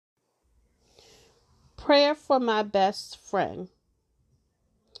Prayer for my best friend.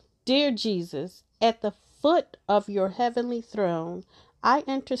 Dear Jesus, at the foot of your heavenly throne, I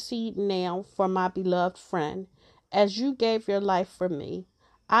intercede now for my beloved friend, as you gave your life for me.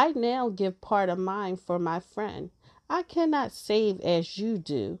 I now give part of mine for my friend. I cannot save as you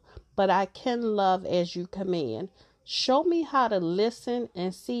do, but I can love as you command. Show me how to listen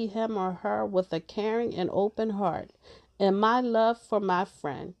and see him or her with a caring and open heart, and my love for my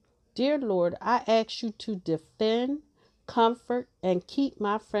friend. Dear Lord, I ask you to defend, comfort, and keep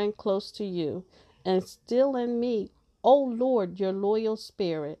my friend close to you. Instill in me, O Lord, your loyal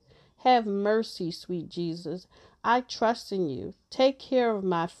spirit. Have mercy, sweet Jesus. I trust in you. Take care of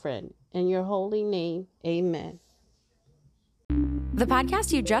my friend. In your holy name, amen. The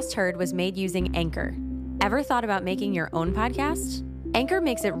podcast you just heard was made using Anchor. Ever thought about making your own podcast? Anchor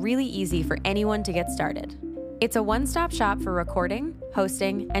makes it really easy for anyone to get started. It's a one-stop shop for recording,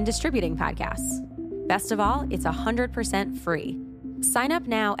 hosting, and distributing podcasts. Best of all, it's 100% free. Sign up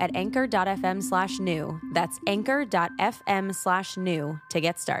now at anchor.fm/new. That's anchor.fm/new to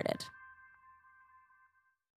get started.